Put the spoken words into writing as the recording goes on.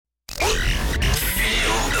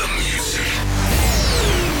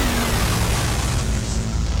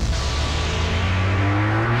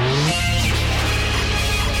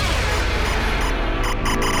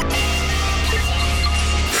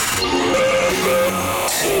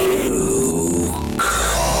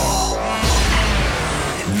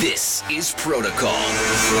Protocol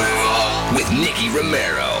with Nicky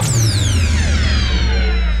Romero.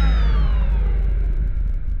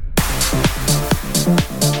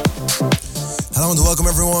 Hello and welcome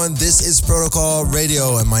everyone. This is Protocol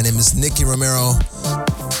Radio and my name is Nicky Romero.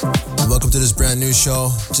 Welcome to this brand new show.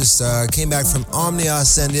 Just came back from Omnia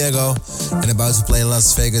San Diego and about to play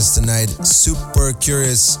Las Vegas tonight. Super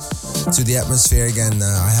curious to the atmosphere again.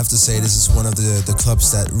 I have to say this is one of the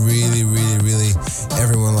clubs that really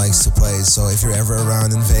everyone likes to play. So if you're ever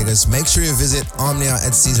around in Vegas, make sure you visit Omnia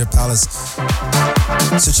at Caesar Palace.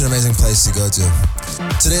 Such an amazing place to go to.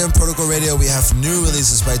 Today on Protocol Radio we have new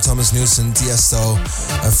releases by Thomas Newson, Tiesto,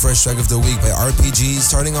 a fresh track of the week by RPG,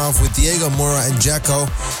 starting off with Diego Mora and Jacko.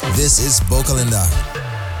 This is Boca Linda.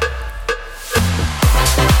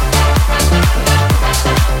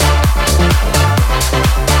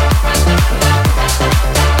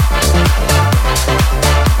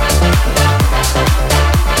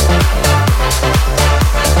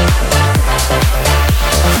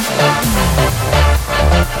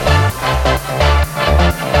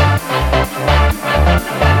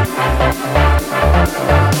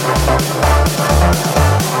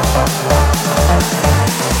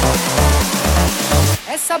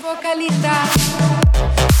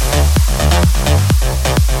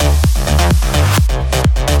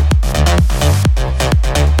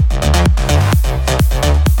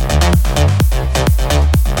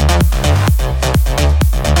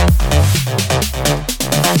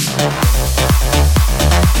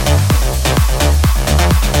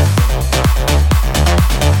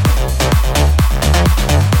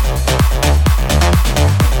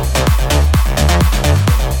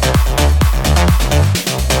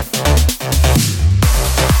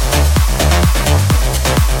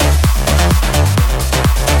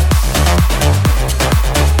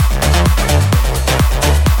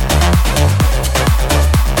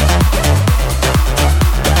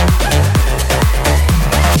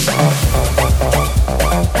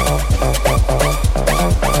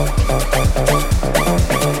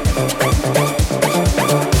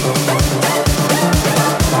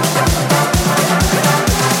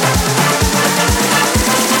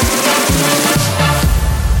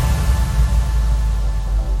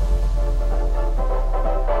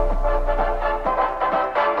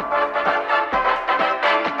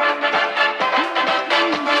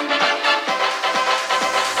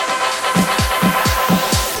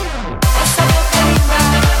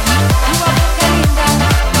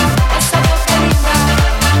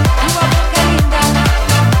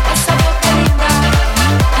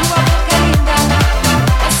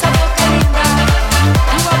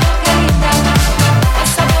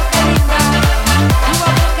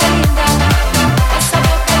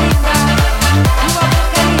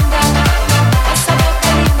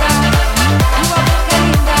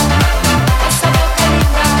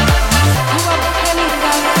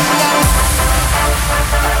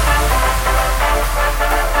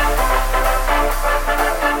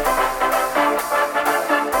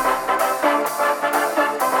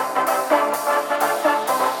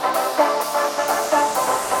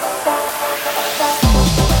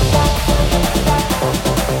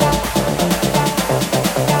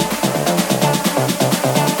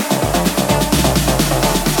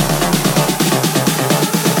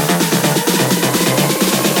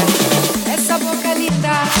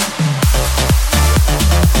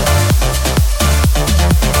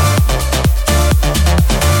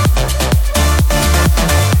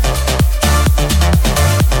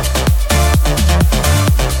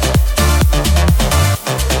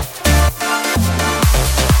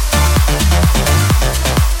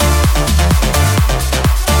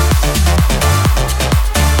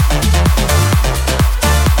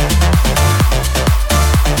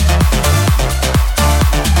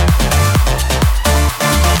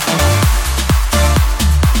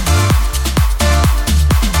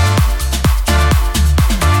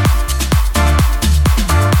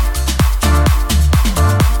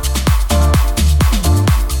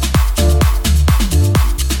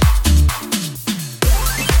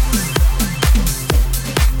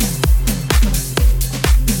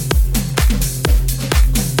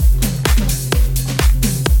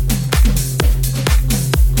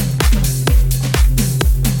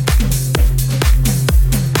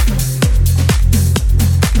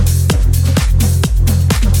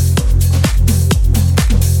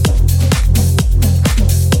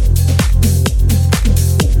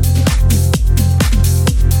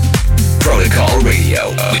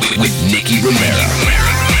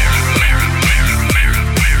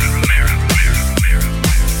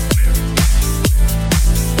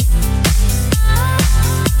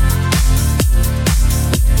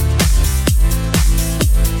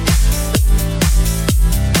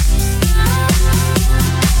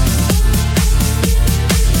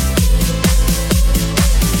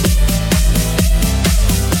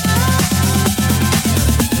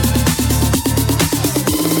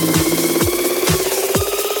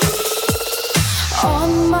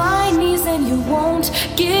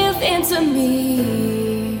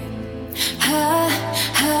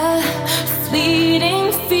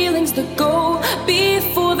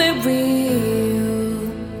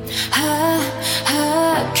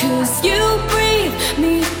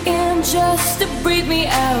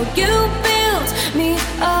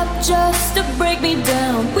 up just to break me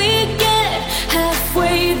down. We get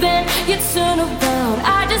halfway, then you turn around.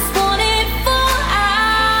 I just want it for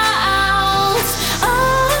hours.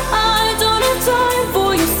 I don't have time for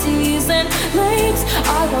your season lakes.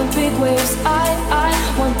 I want big waves. I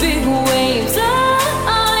want big waves.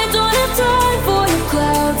 I don't have time for your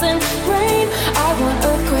clouds and rain. I want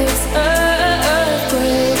earthquakes,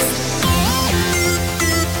 earthquakes.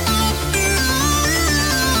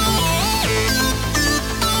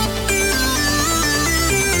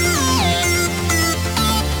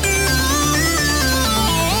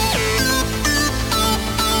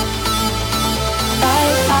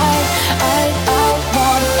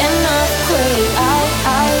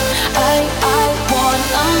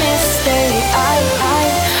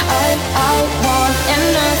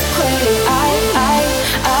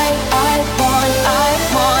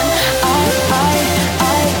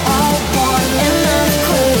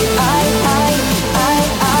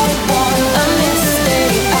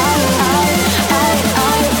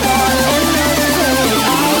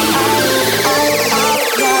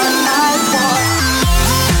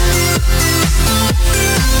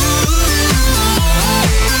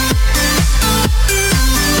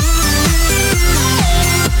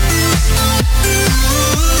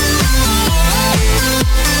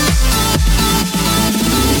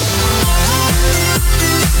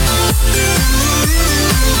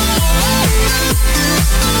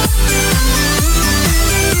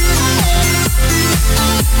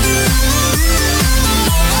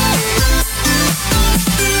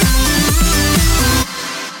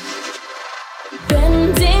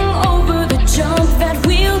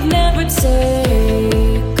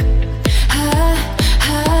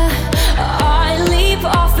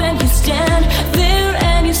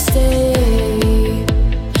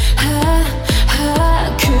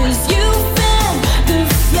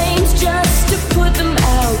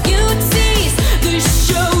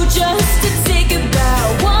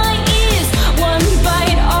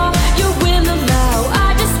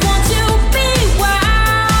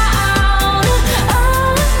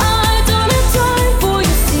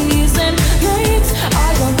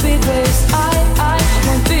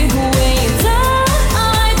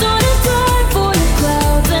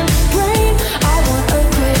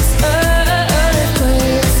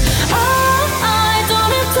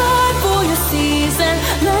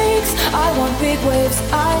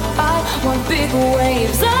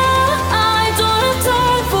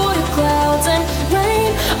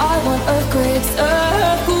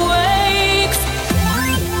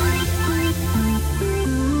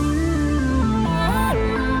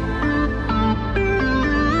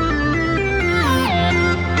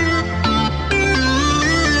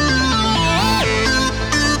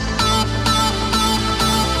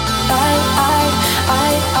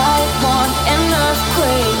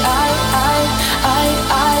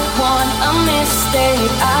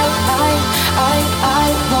 I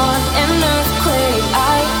want an earthquake.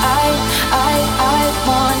 I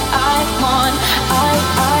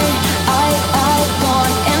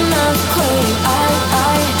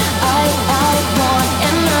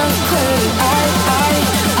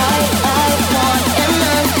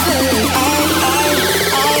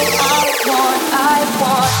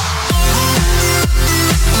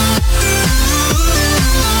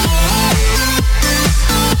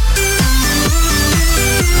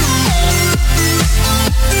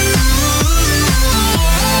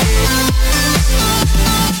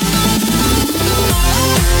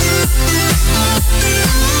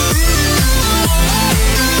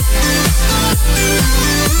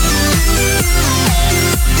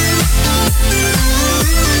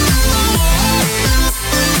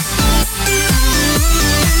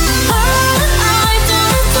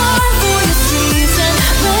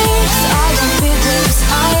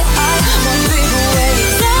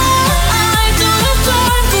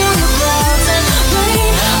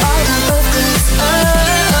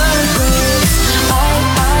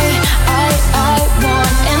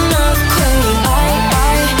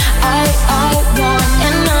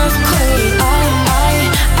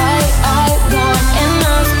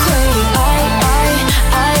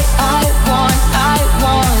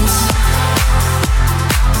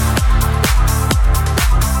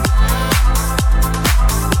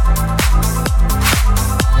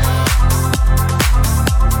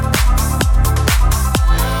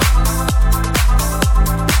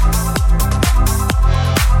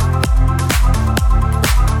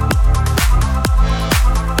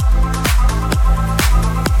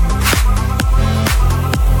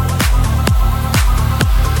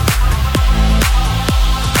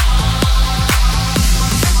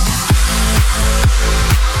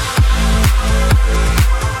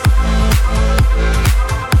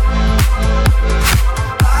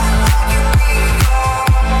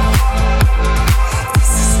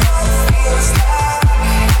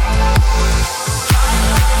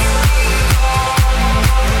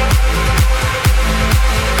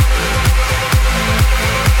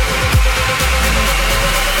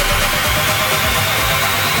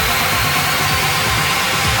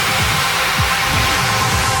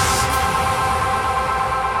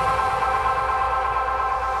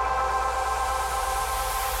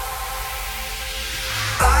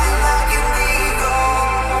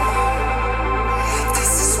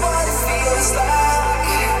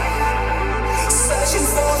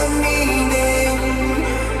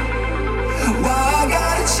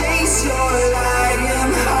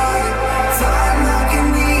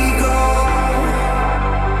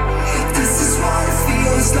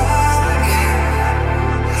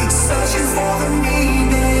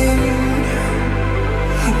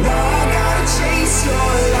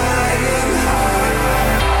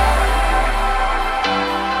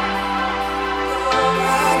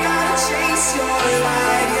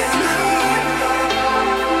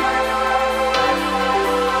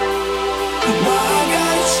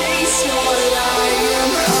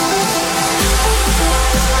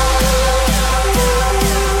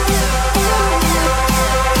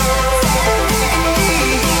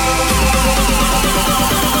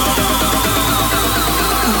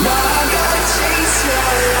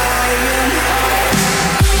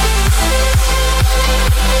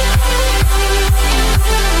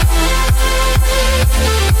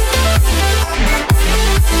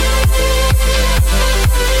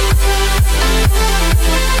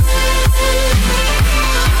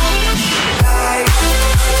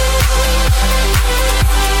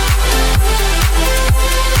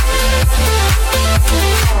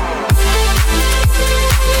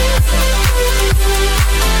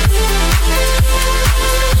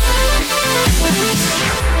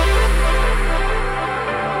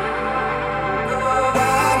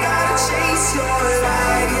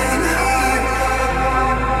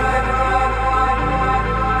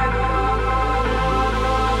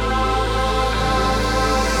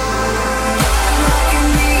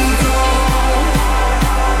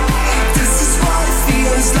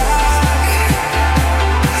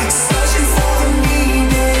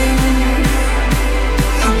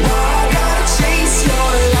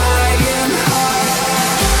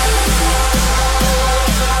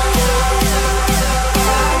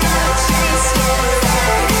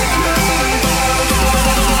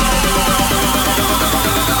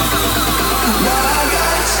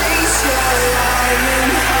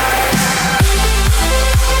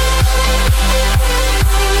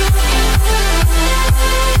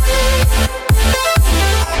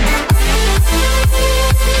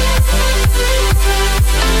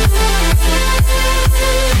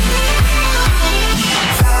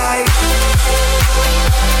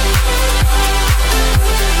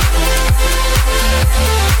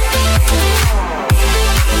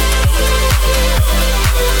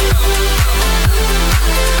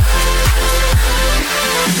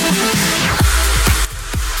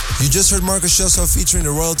just heard Marcus Shoso featuring the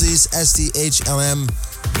Royalties, STHLM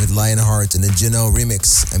with Lionheart in the Gino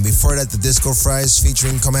remix. And before that, the Disco Fries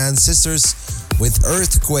featuring Command Sisters with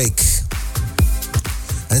Earthquake.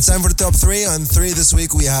 And it's time for the top 3. On 3 this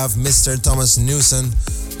week, we have Mr. Thomas Newson,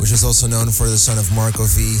 which is also known for the son of Marco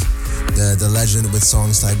V, the legend with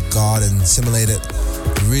songs like God and Simulated.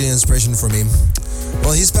 Really inspiration for me.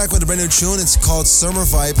 Well, he's back with a brand new tune. It's called Summer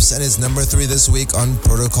Vibes, and it's number 3 this week on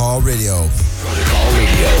Protocol Radio. Protocol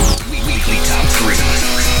Radio, weekly top 3.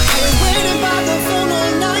 Waiting by the phone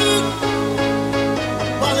all night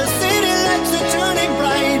while the city lights are turning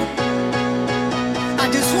bright. I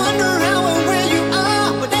just wonder how and where you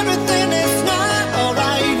are, but everything is not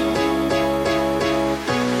alright.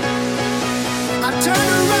 I turn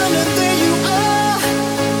around and there you are,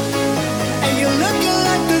 and you're looking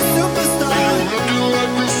like the superstar.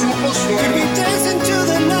 Could be dancing to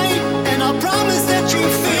the night, and I promise that you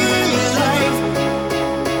feel alive.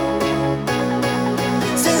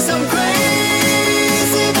 Since I'm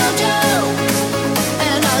crazy about you,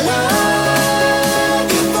 and I love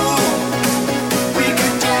you more, we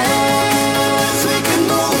could dance, we could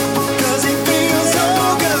move, 'cause it feels so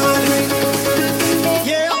good.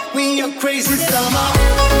 Yeah, we are crazy summer.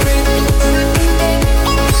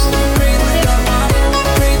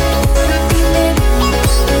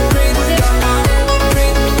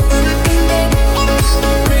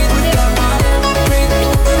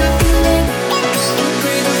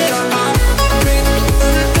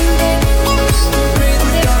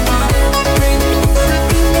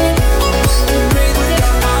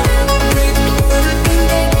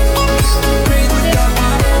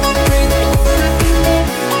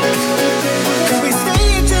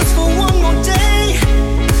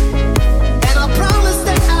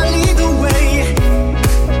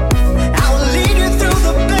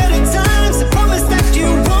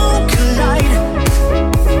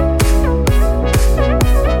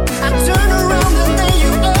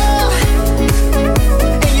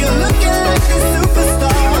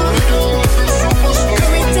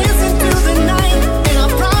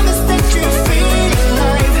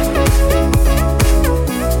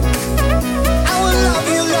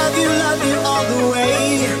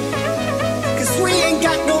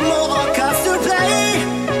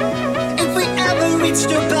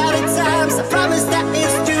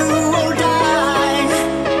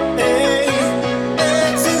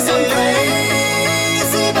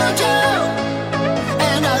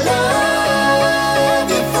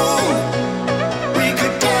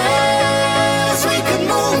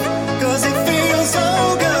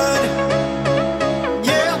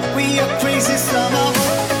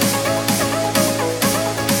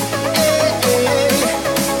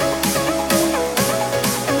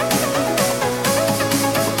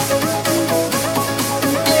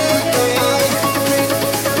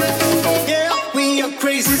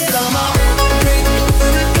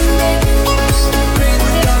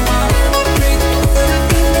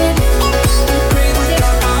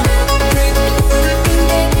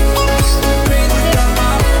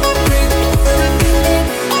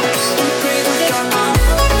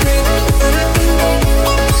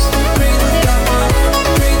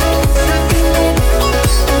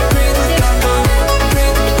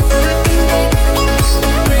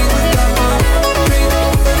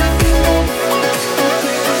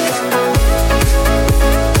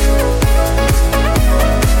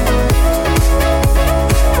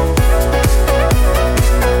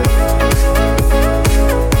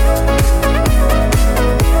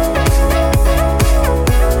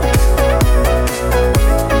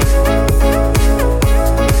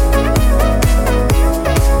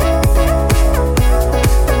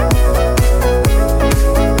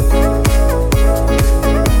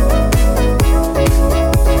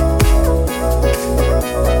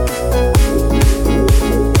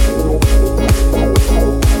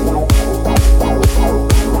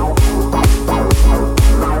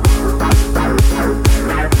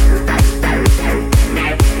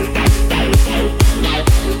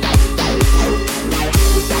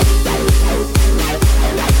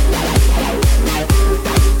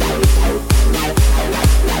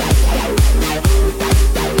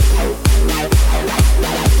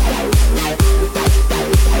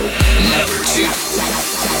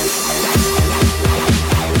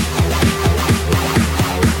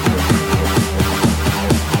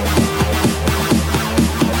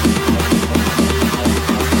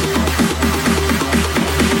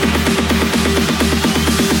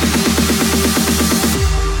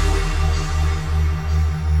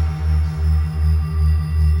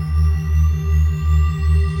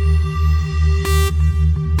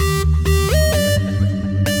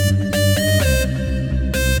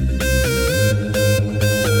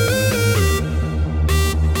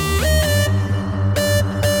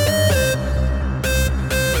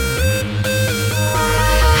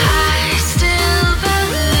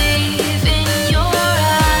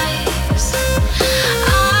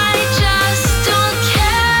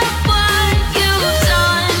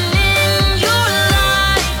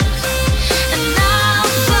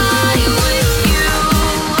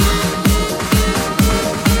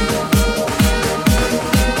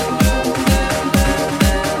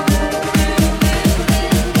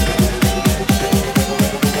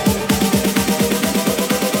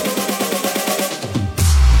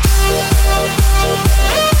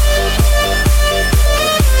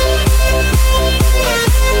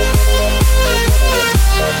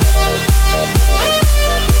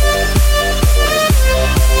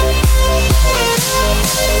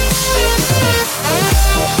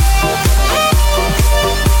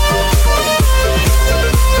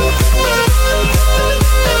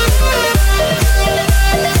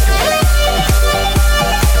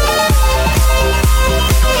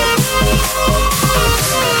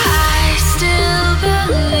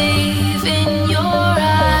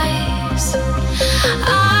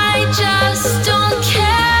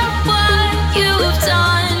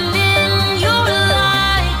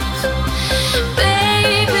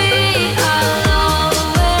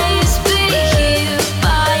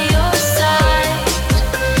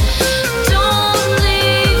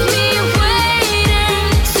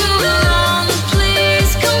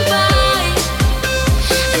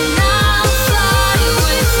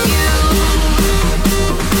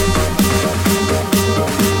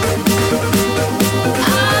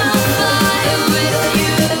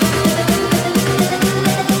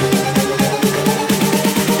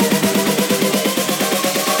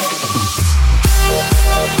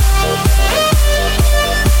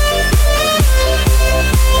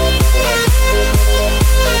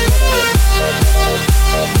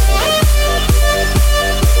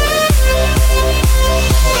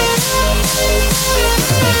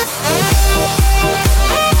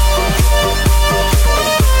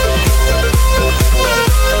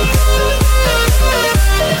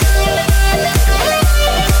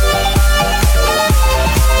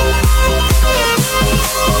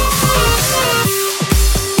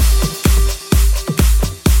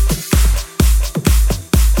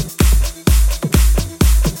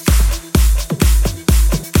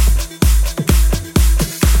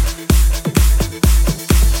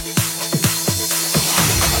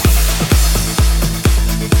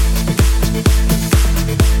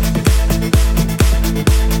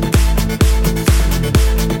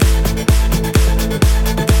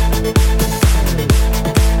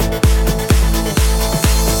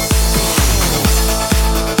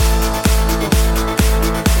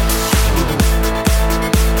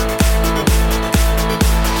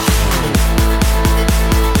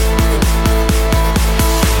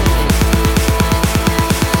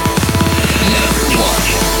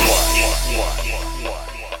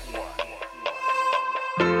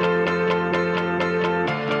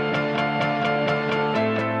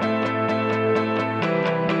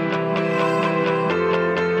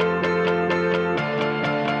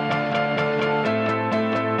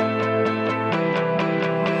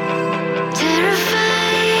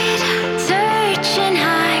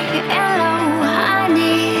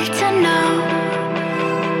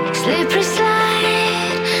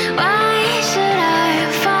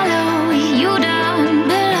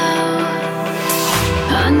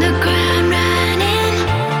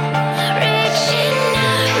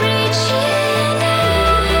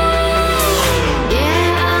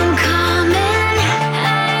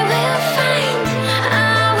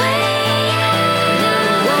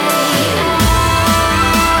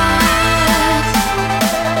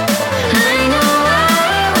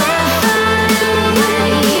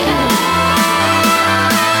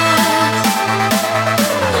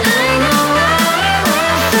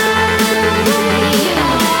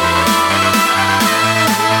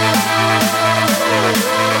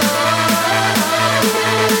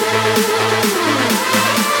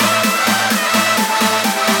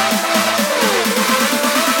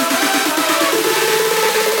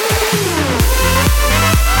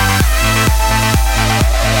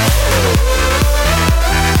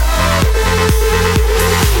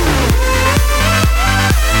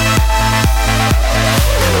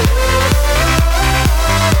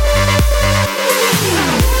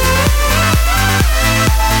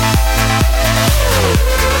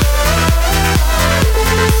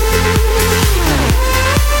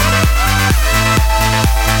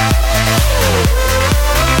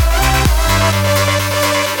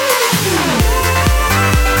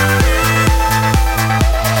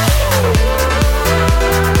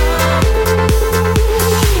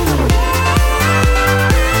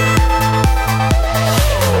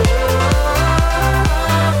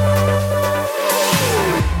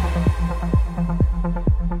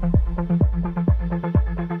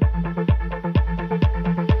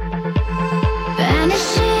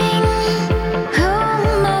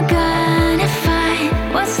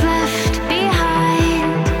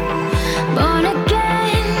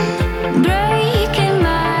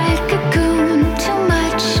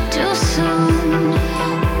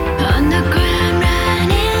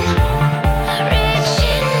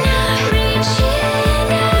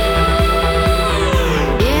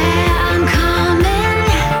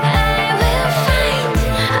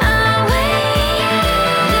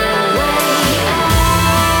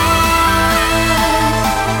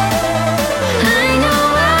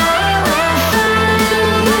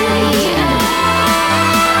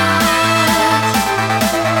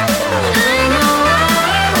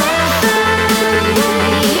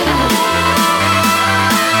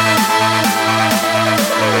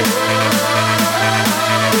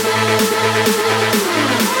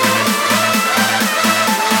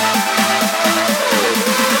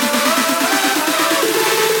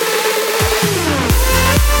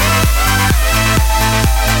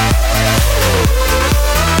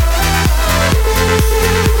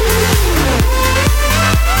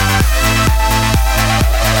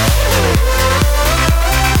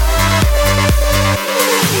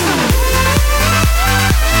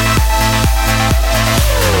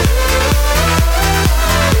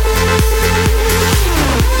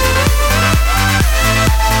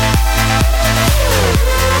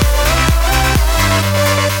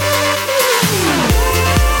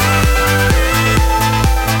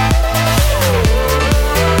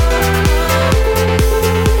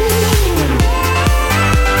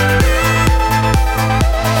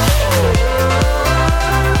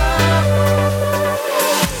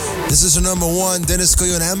 Dennis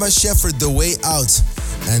Koyo and Amber Shepherd, The Way Out.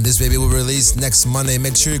 And this baby will release next Monday.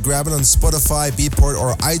 Make sure you grab it on Spotify, Beatport,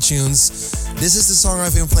 or iTunes. This is the song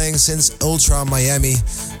I've been playing since Ultra Miami.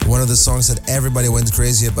 One of the songs that everybody went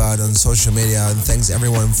crazy about on social media. And thanks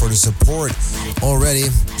everyone for the support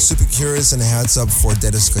already. Super curious, and hats up for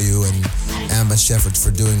Dennis Koyo and Amber Shepherd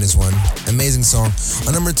for doing this one. Amazing song.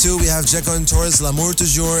 On number 2, we have Jacko and Torres, L'amour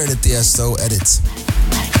toujours, and the Tiesto edit.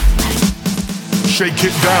 Shake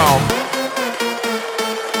it down.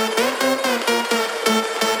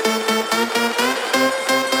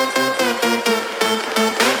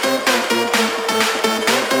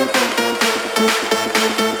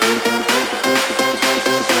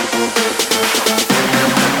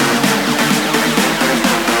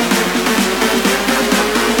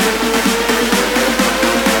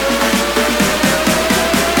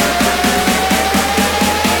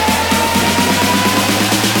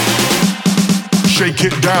 Shake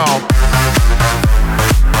it down.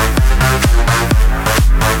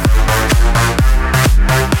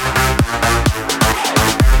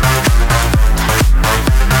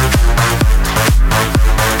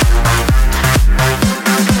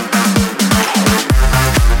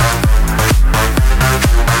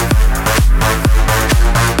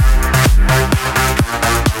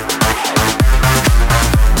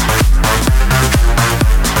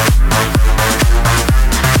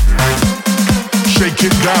 Shake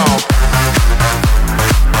it down.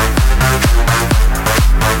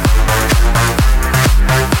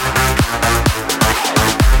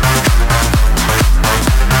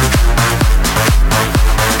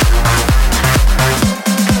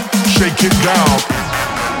 Shake it down.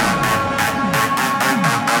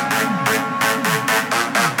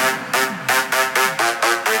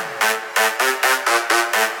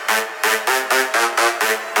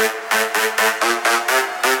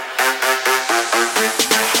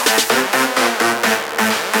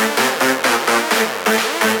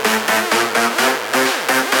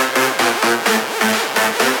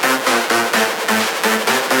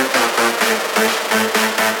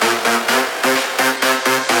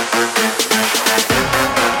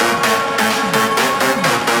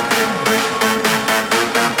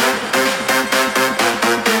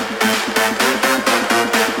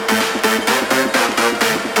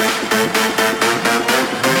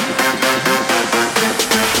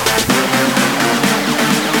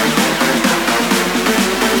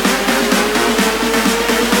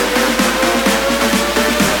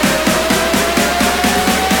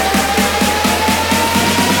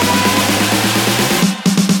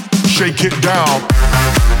 Shake it down.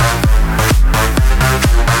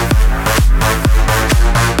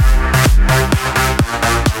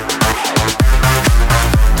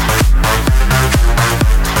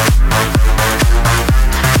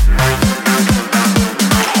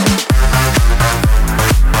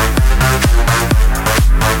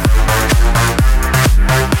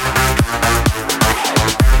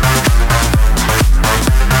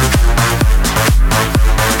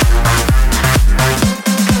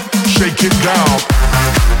 Shake it down.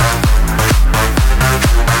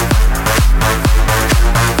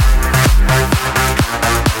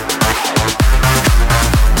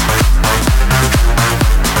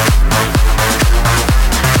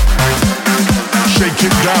 Shake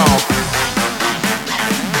it down.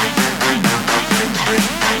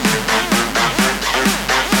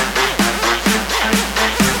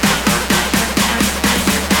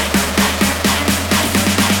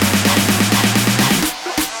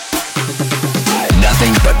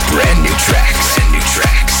 Nothing but brand new tracks. Brand new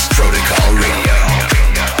tracks. Protocol Radio.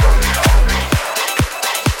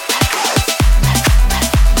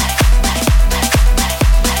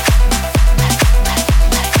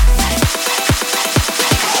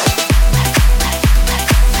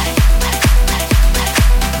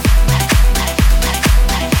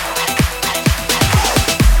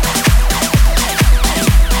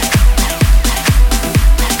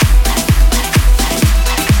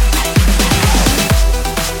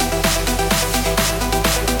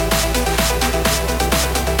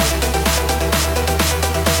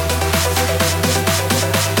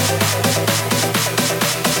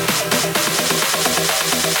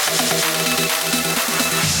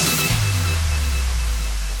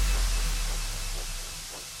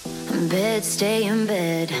 Bed, stay in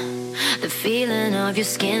bed. The feeling of your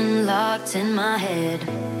skin locked in my head.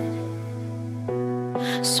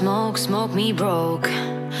 Smoke, smoke me broke.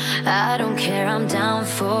 I don't care, I'm down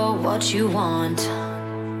for what you want.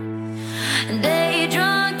 Day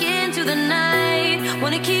drunk into the night.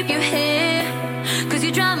 Wanna keep you here, 'cause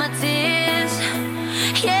you dry my tears.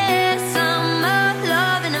 Yeah, summer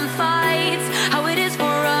loving and fights. How it is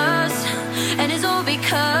for us, and it's all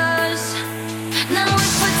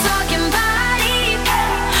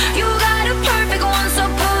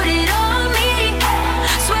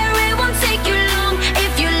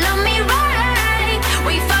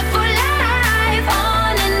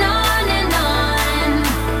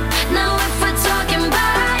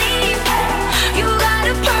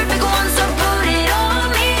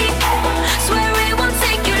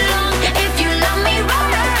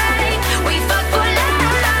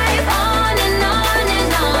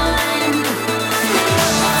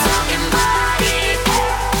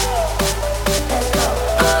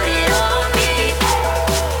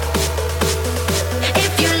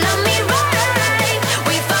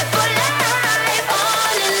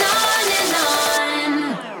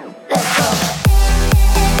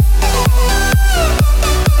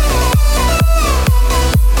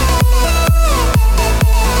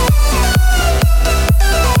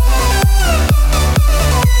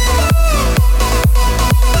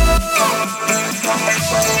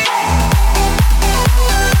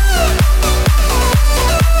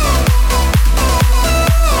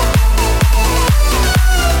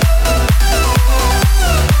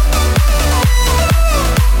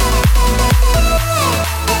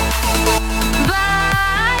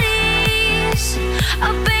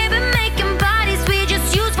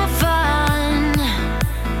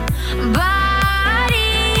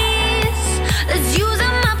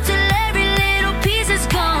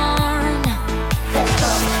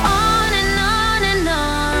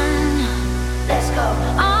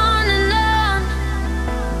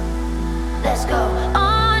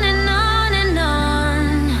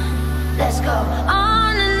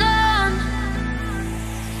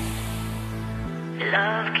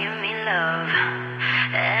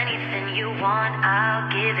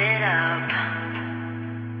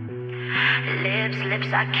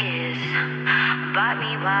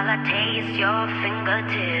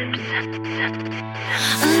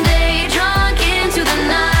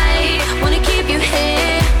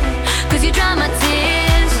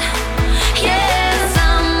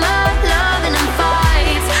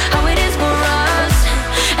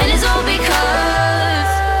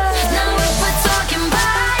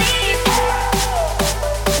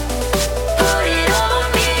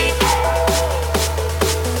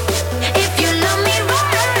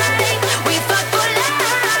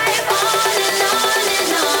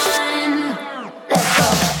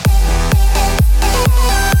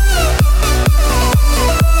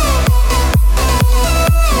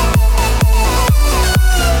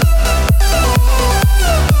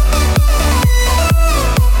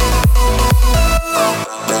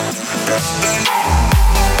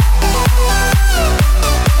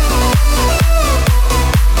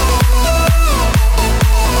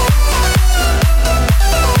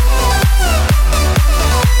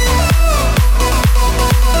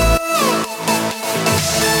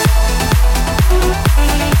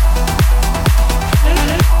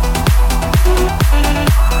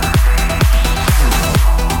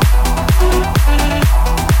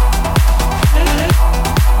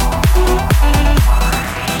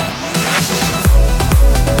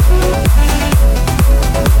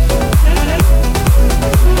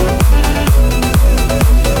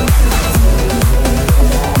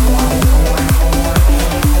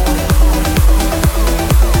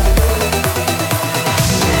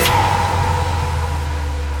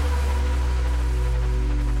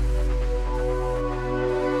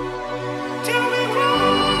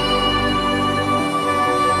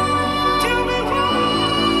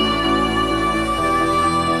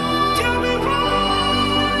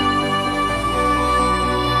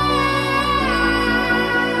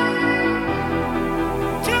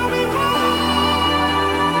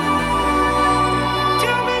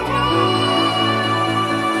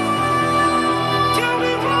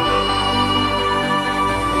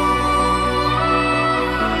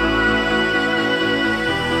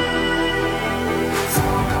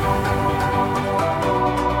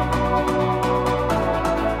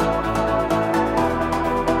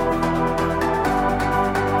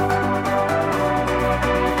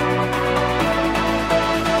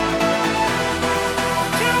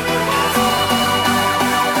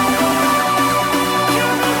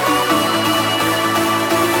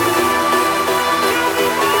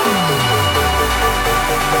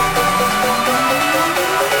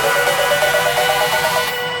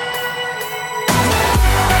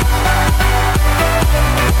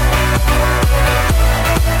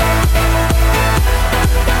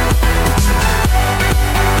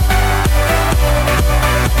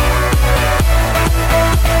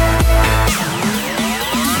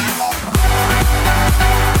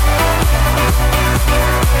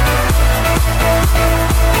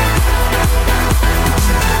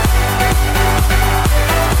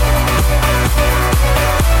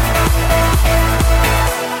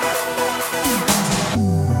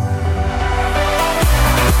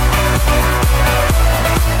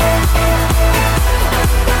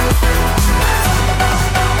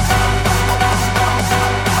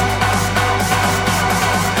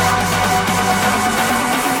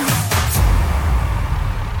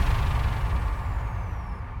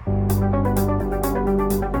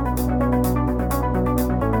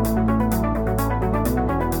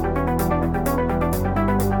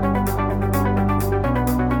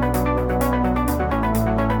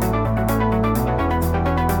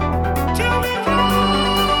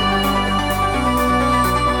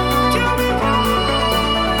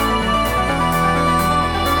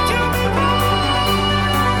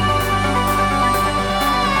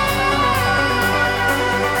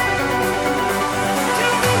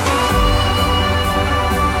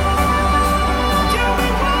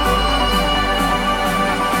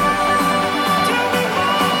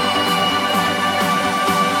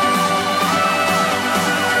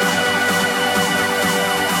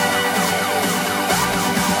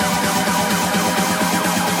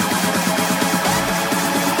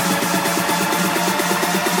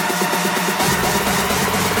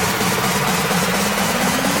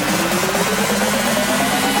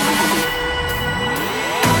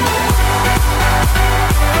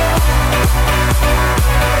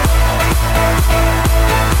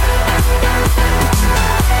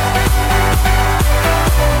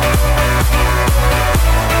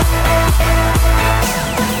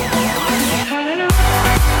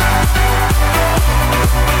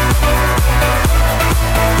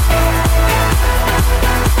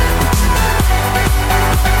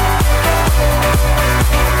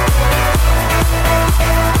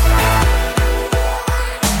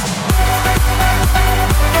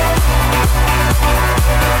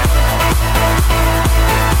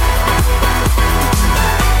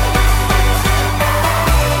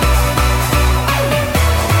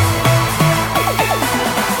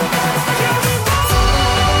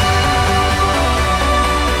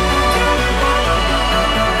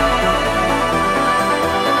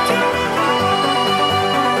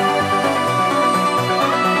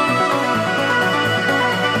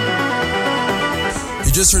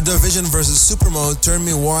just heard Division versus Supermo, Turn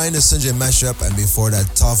Me Wine, a Sanjay mashup, and before that,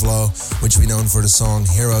 Tough Low, which we known for the song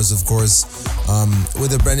Heroes, of course,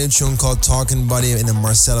 with a brand new tune called Talkin' Buddy in a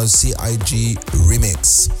Marcelo CIG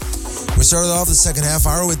remix. We started off the second half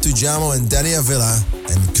hour with Tujamo and Danny Avila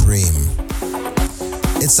and Cream.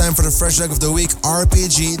 It's time for the fresh leg of the week,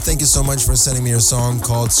 RPG. Thank you so much for sending me your song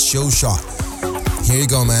called Show Shot. Here you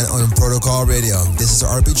go, man, on Protocol Radio. This is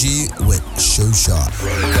RPG with Show Shot.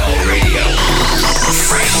 Protocol Radio.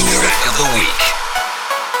 Fresh track of the week.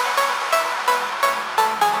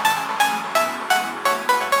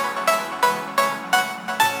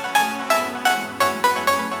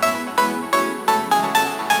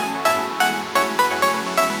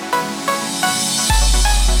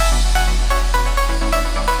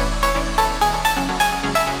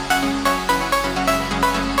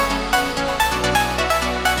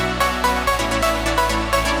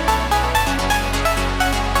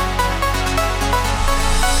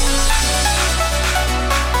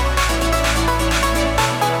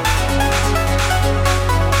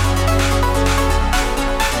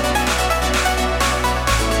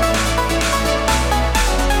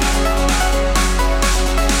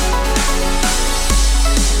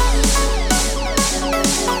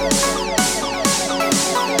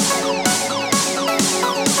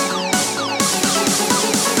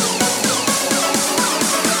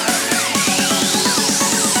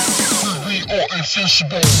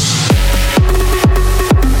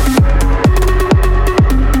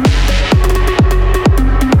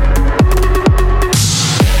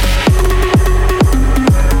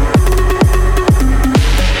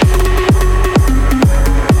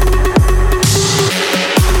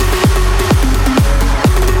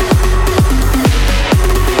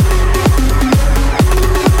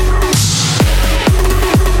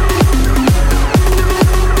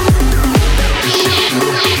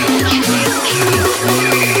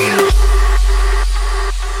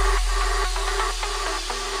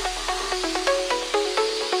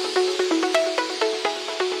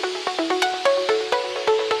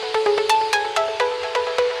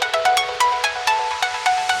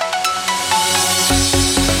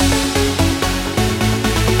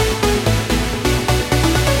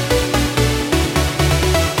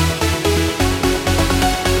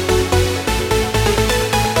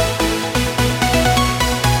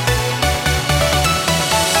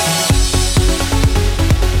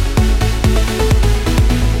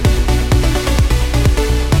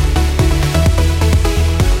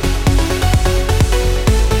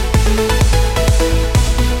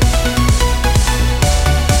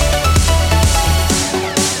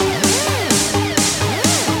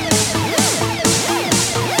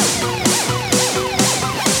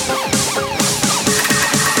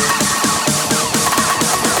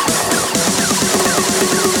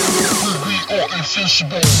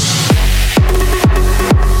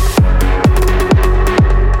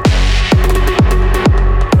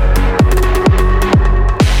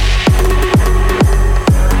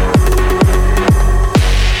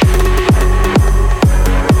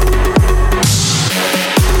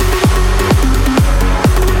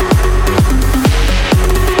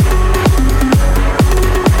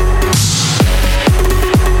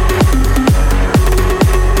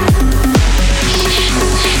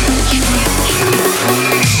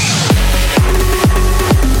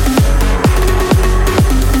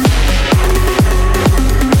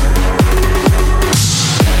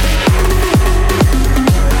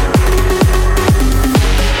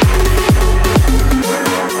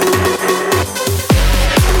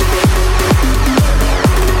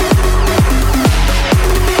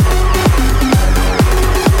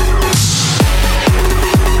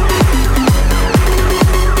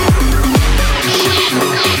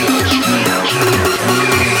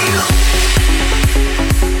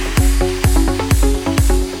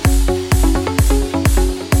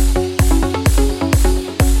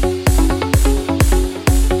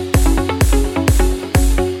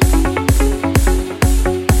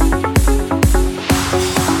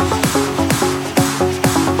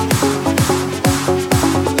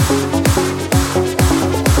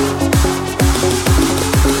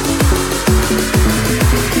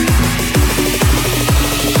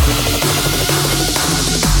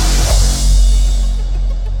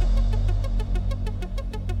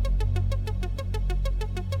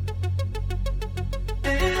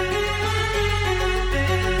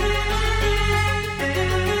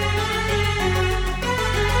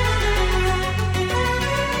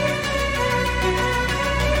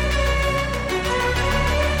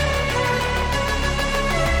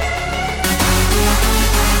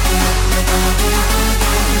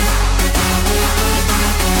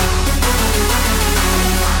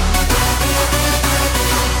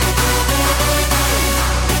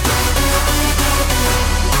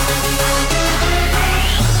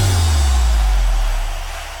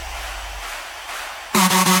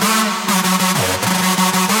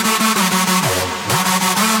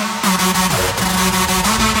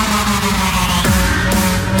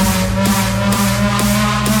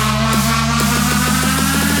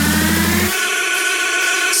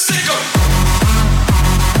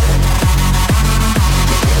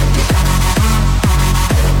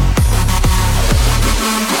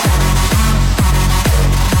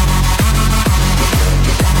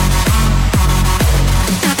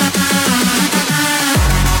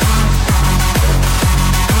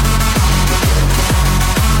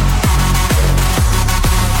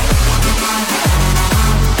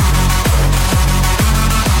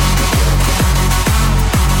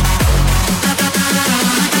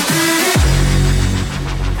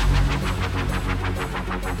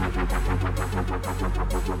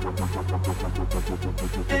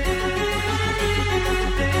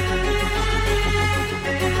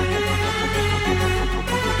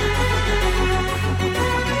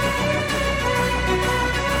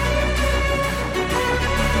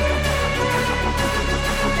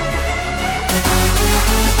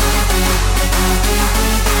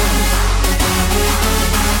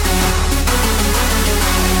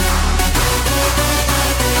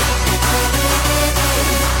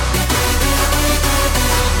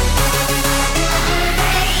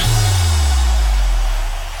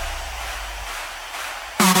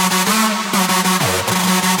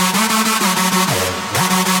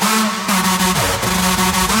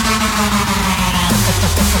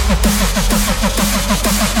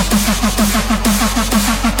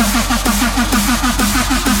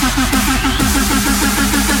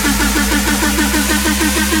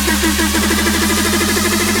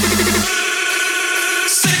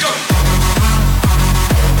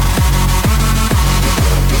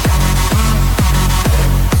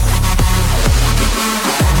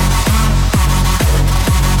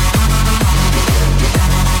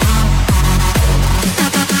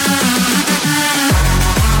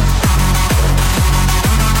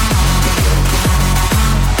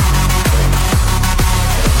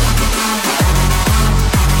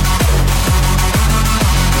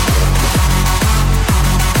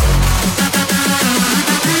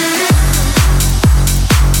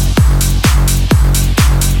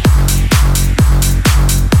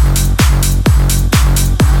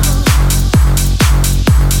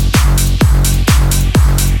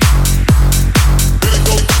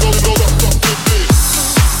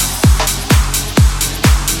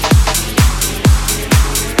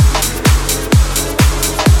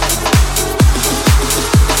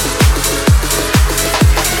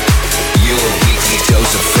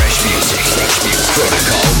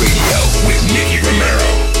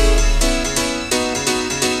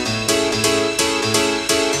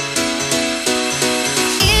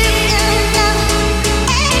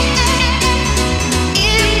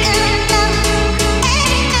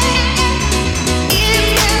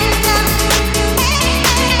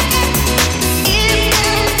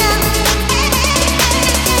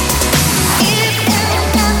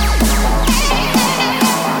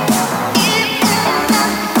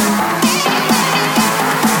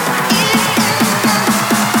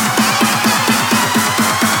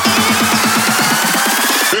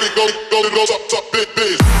 goes up, top, big,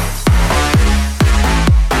 big.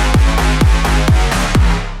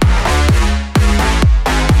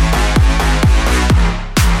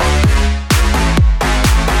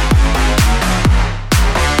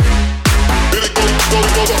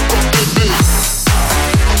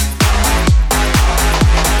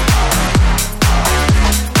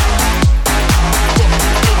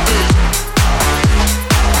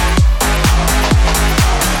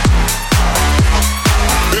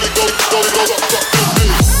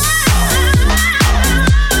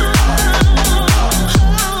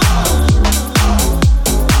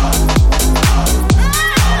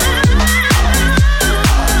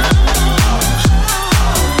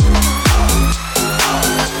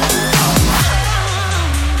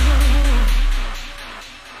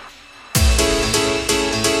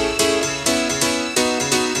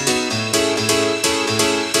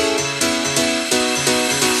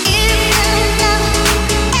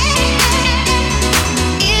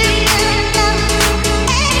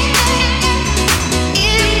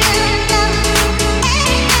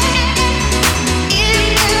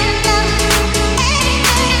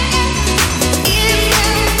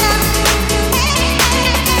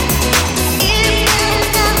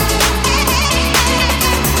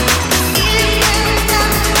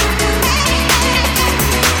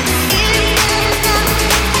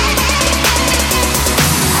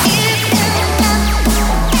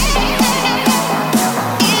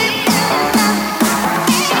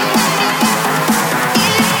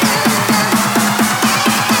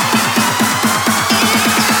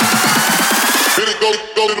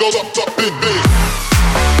 Goes up, top, big, big.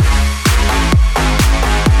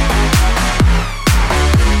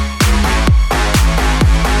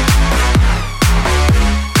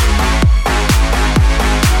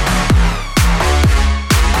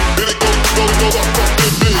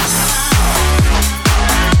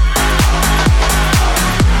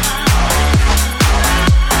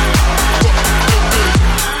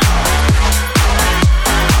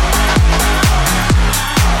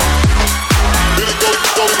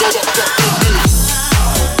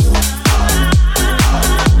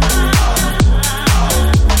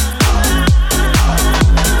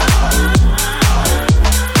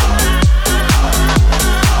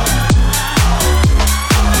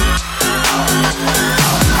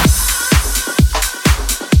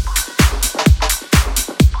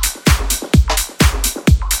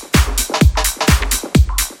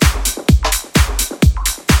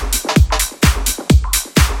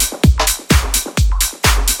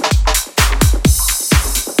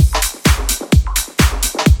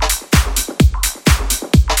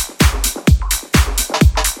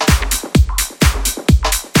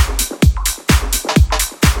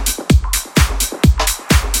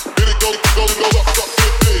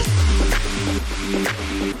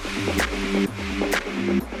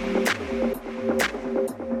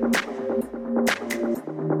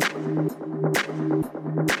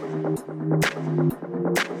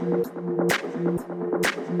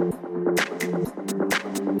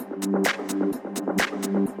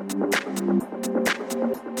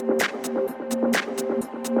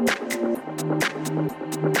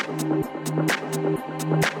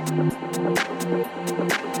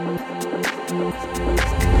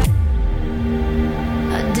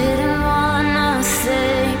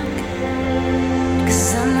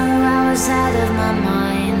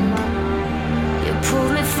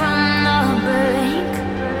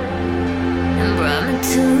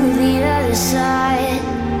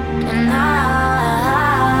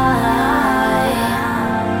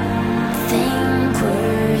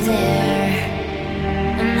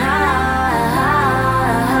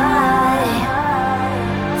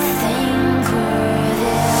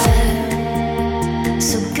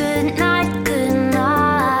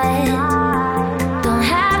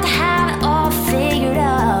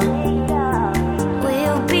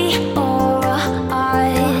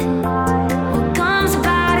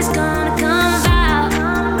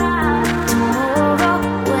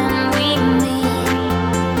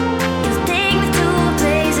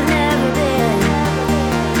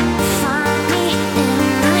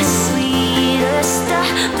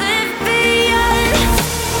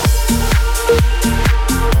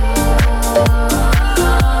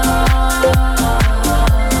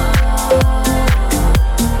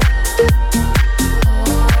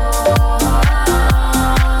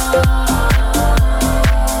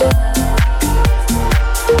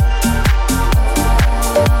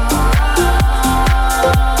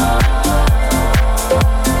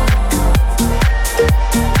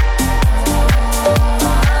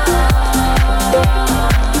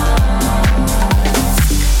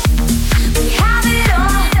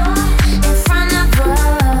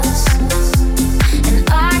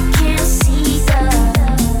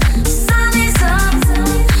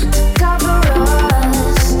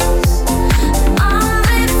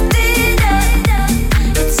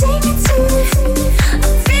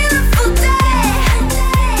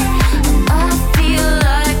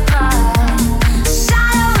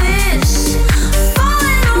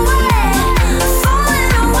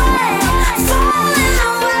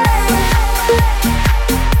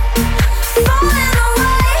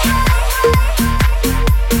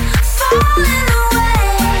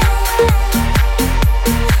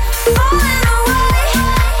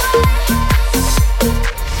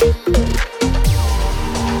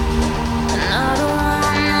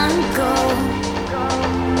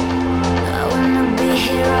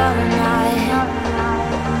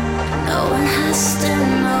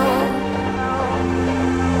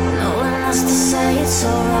 it's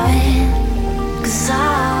alright, 'cause I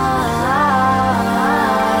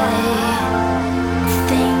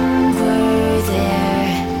think we're there,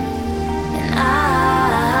 and I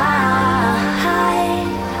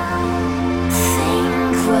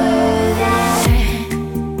think we're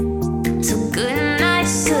there. So good night,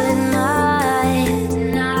 good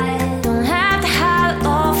night. Don't have to have it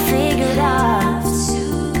all figured out.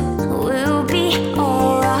 We'll be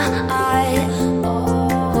alright.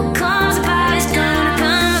 What comes about is gonna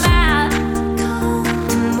come about.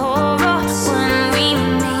 Tomorrow when we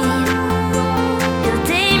meet, you'll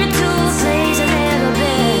take me to a place I've never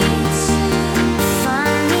been.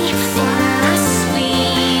 Find me in the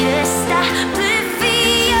sweetest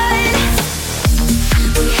oblivion.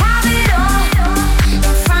 We have it all in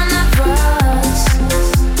front of us,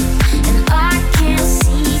 and I can't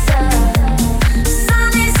see the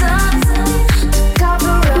sun is up to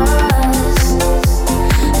cover us.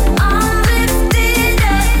 I'm lifted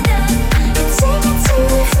up, you take me to a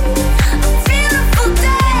beautiful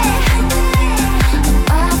day.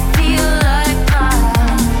 I feel like my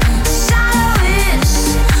shadow is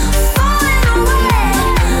falling away,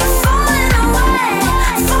 falling away,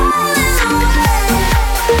 falling away,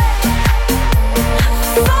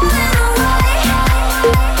 falling away, falling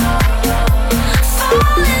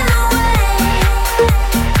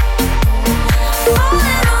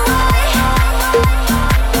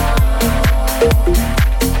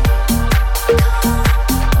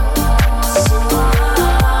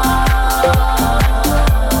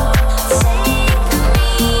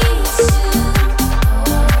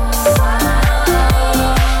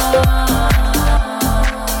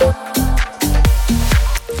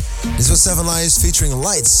This was Seven Lives featuring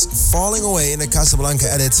Lights, Falling Away in the Casablanca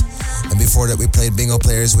edit. And before that we played Bingo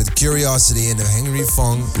Players with Curiosity in the Henry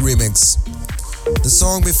Fong remix. The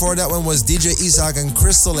song before that one was DJ Isaac and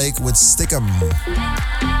Crystal Lake with Stick'em.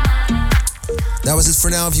 That was it for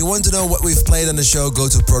now. If you want to know what we've played on the show, go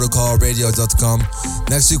to protocolradio.com.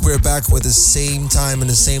 Next week we're back with the same time and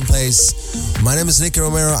the same place. My name is Nicky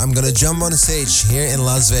Romero. I'm gonna jump on the stage here in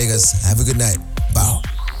Las Vegas. Have a good night. Bow.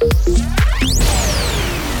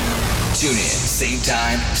 Tune in, same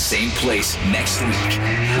time, same place next week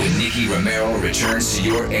when Nicky Romero returns to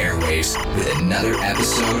your airwaves with another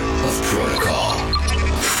episode of Protocol.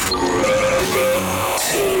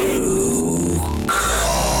 2